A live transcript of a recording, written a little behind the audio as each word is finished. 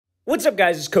What's up,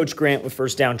 guys? It's Coach Grant with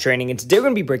First Down Training, and today we're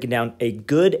going to be breaking down a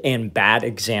good and bad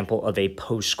example of a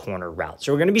post corner route.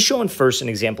 So we're going to be showing first an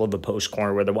example of a post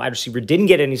corner where the wide receiver didn't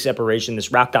get any separation.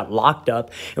 This route got locked up,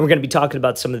 and we're going to be talking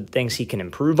about some of the things he can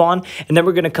improve on. And then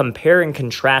we're going to compare and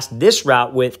contrast this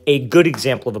route with a good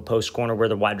example of a post corner where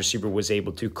the wide receiver was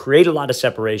able to create a lot of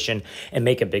separation and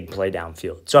make a big play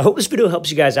downfield. So I hope this video helps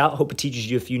you guys out. I hope it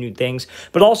teaches you a few new things.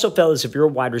 But also, fellas, if you're a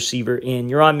wide receiver and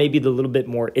you're on maybe the little bit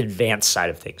more advanced side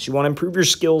of things, you want to improve your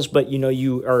skills, but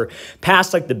you are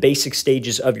past like the basic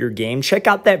stages of your game, check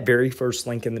out that very first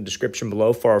link in the description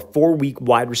below for our 4-week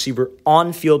wide receiver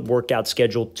on-field workout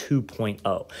schedule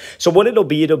 2.0. So what it'll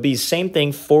be the same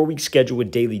thing, 4-week schedule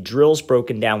with daily drills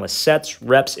broken down with sets,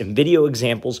 reps, and video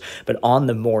examples, but on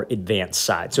the more advanced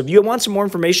side. So if you want some more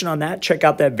information on that, check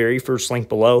out that very first link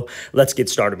below. Let's get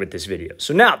started with this video.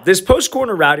 So now, this post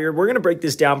corner route here, we're going to break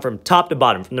this down from top to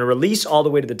bottom, from the release all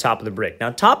the way to the top of the break. Now,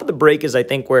 top of the break is, I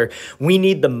think, where we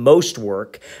need the most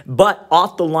work, but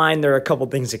off the line, there are a couple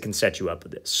things that can set you up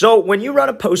with this. So when you run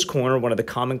a post corner, one of the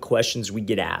common questions we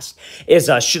get asked is,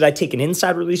 should I take an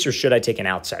inside release or should I take an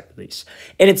outside release?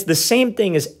 And it's the same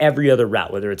thing as every other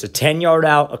route, whether it's a 10-yard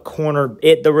out, a corner,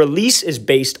 the release is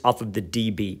based off of the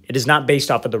DB. It is not based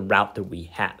off of the route that we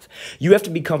have. You have to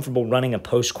be comfortable running a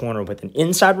post corner with an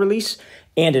inside release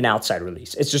and an outside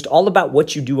release. It's just all about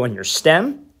what you do on your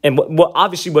stem, and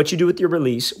obviously what you do with your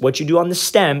release, what you do on the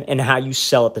stem, and how you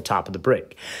sell at the top of the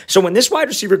break. So when this wide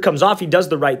receiver comes off, he does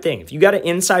the right thing. If you got an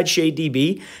inside shade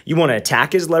DB, you want to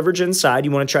attack his leverage inside.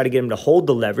 You want to try to get him to hold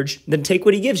the leverage. Then take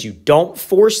what he gives you. Don't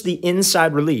force the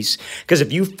inside release, because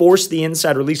if you force the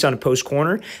inside release on a post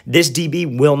corner, this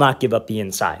DB will not give up the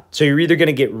inside. So you're either going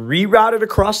to get rerouted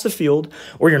across the field,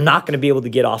 or you're not going to be able to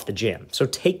get off the jam. So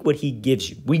take what he gives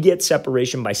you. We get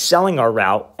separation by selling our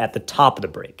route at the top of the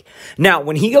break. Now,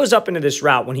 when he goes up into this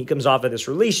route, when he comes off of this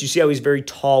release, you see how he's very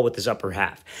tall with his upper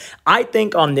half. I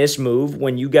think on this move,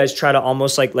 when you guys try to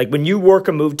almost like when you work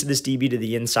a move to this DB to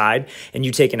the inside and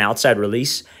you take an outside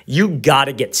release, you got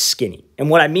to get skinny. And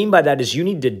what I mean by that is you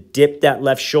need to dip that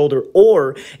left shoulder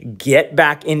or get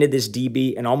back into this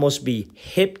DB and almost be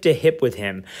hip to hip with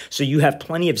him so you have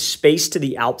plenty of space to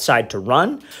the outside to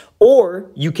run,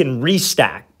 or you can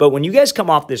restack. But when you guys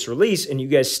come off this release and you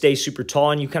guys stay super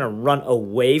tall and you kind of run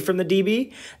away from the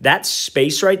DB, that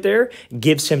space right there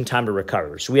gives him time to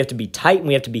recover. So we have to be tight and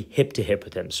we have to be hip to hip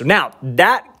with him. So now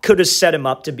that could have set him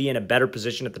up to be in a better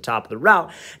position at the top of the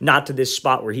route, not to this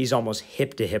spot where he's almost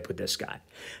hip to hip with this guy.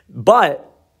 But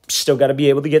still got to be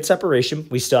able to get separation.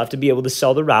 We still have to be able to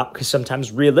sell the route, because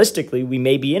sometimes realistically we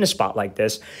may be in a spot like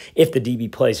this if the DB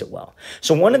plays it well.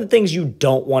 So one of the things you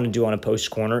don't want to do on a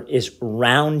post corner is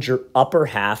round your upper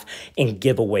half and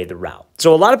give away the route.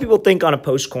 So a lot of people think on a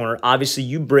post corner, obviously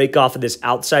you break off of this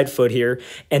outside foot here,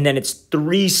 and then it's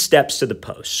 3 steps to the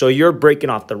post. So you're breaking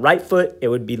off the right foot, it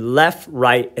would be left,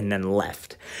 right, and then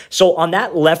left. So on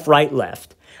that left, right,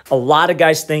 left, a lot of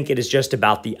guys think it is just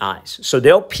about the eyes. So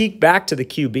they'll peek back to the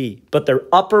QB, but their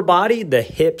upper body, the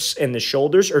hips and the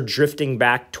shoulders are drifting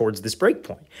back towards this break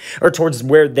point, or towards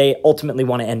where they ultimately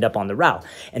want to end up on the route.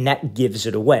 And that gives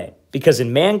it away. Because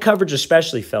in man coverage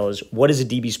especially, fellas, what is a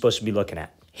DB supposed to be looking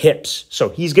at? Hips. So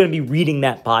he's going to be reading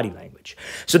that body language.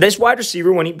 So this wide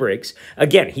receiver, when he breaks,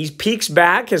 again, he peeks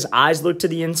back, his eyes look to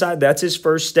the inside. That's his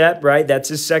first step, right? That's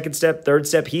his second step, third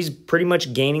step. He's pretty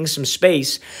much gaining some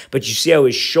space, but you see how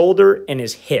his shoulder and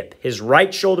his hip, his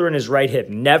right shoulder and his right hip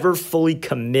never fully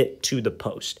commit to the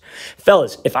post.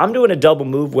 Fellas, if I'm doing a double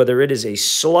move, whether it is a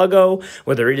sluggo,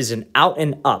 whether it is an out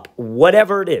and up,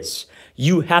 whatever it is,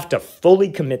 you have to fully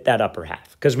commit that upper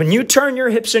half. Because when you turn your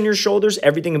hips and your shoulders,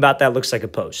 everything about that looks like a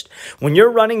post. When you're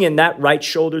running and that right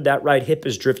shoulder, that right hip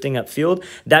is drifting upfield,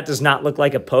 that does not look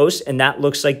like a post, and that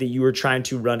looks like that you were trying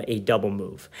to run a double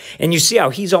move. And you see how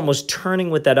he's almost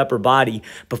turning with that upper body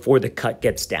before the cut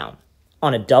gets down.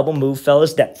 On a double move,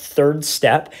 fellas, that third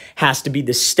step has to be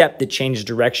the step that changes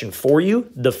direction for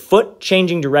you. The foot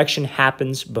changing direction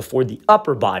happens before the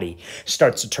upper body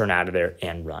starts to turn out of there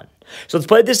and run. So let's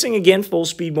play this thing again, full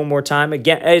speed one more time.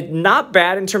 Again, not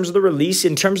bad in terms of the release.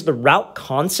 In terms of the route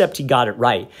concept, he got it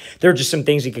right. There are just some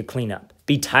things he could clean up.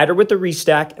 Be tighter with the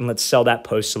restack, and let's sell that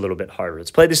post a little bit harder.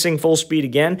 Let's play this thing full speed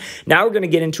again. Now we're going to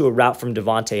get into a route from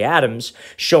Davante Adams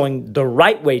showing the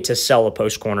right way to sell a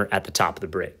post corner at the top of the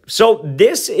break. So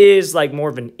this is like more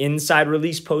of an inside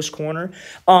release post corner,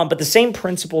 but the same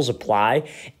principles apply.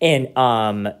 And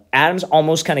Adams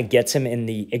almost kind of gets him in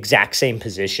the exact same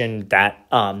position that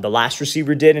the last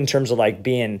receiver did in terms of like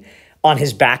being on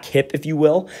his back hip, if you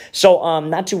will. So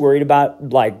not too worried about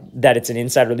like that it's an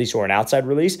inside release or an outside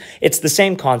release. It's the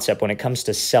same concept when it comes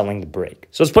to selling the break.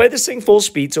 So let's play this thing full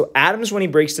speed. So Adams, when he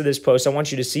breaks to this post, I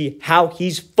want you to see how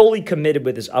he's fully committed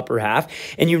with his upper half.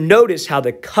 And you notice how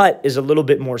the cut is a little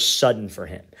bit more sudden for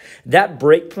him. That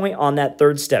break point on that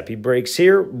third step, he breaks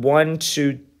here, 1,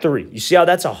 2, 3. You see how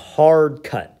that's a hard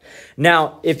cut.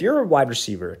 Now, if you're a wide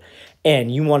receiver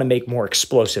and you want to make more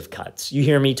explosive cuts. You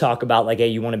hear me talk about like, hey,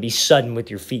 you want to be sudden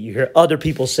with your feet. You hear other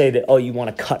people say that, oh, you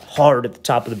want to cut hard at the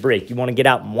top of the break. You want to get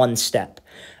out in one step.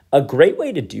 A great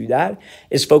way to do that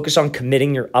is focus on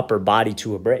committing your upper body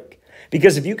to a break.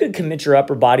 Because if you could commit your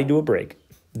upper body to a break,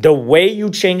 the way you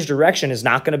change direction is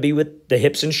not going to be with the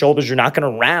hips and shoulders. You're not going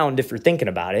to round if you're thinking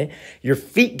about it. Your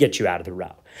feet get you out of the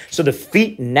route. So the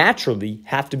feet naturally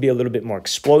have to be a little bit more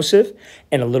explosive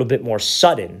and a little bit more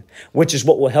sudden, which is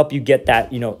what will help you get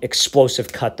that,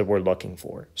 explosive cut that we're looking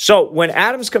for. So when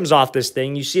Adams comes off this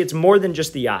thing, you see it's more than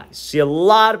just the eyes. See, a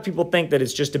lot of people think that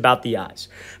it's just about the eyes.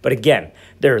 But again,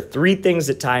 there are 3 things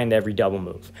that tie into every double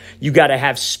move. You got to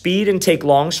have speed and take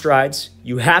long strides.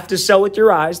 You have to sell with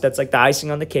your eyes. That's like the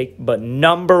icing on the cake. But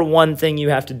number one thing you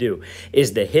have to do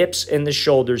is the hips and the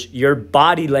shoulders. Your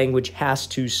body language has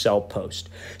to sell post.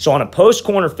 So on a post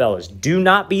corner, fellas, do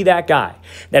not be that guy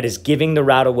that is giving the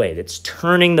route away, that's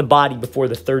turning the body before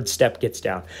the third step gets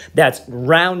down, that's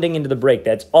rounding into the break,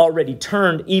 that's already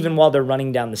turned even while they're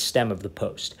running down the stem of the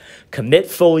post. Commit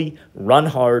fully, run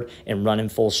hard, and run in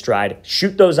full stride.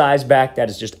 Shoot those eyes back. That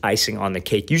is just icing on the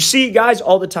cake. You see guys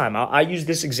all the time. I use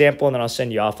this example and then I'll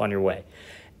send you off on your way.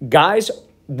 Guys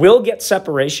will get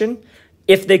separation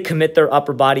if they commit their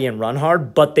upper body and run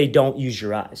hard, but they don't use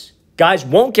your eyes. Guys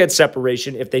won't get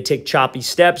separation if they take choppy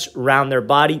steps around their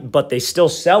body, but they still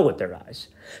sell with their eyes.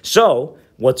 So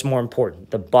what's more important?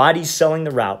 The body selling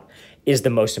the route is the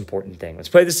most important thing. Let's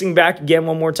play this thing back again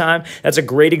one more time. That's a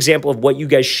great example of what you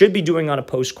guys should be doing on a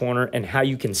post corner and how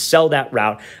you can sell that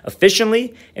route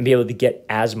efficiently and be able to get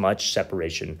as much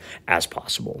separation as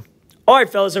possible. All right,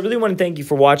 fellas, I really want to thank you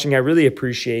for watching. I really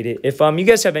appreciate it. If you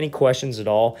guys have any questions at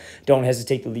all, don't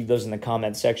hesitate to leave those in the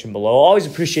comment section below. I always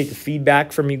appreciate the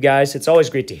feedback from you guys. It's always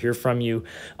great to hear from you.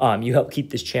 You help keep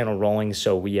this channel rolling,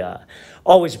 so we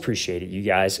always appreciate it, you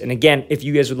guys. And again, if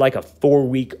you guys would like a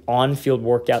 4-week on-field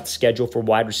workout schedule for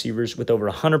wide receivers with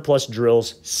over 100+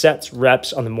 drills, sets,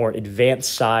 reps on the more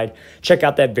advanced side, check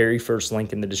out that very first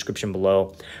link in the description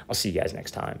below. I'll see you guys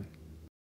next time.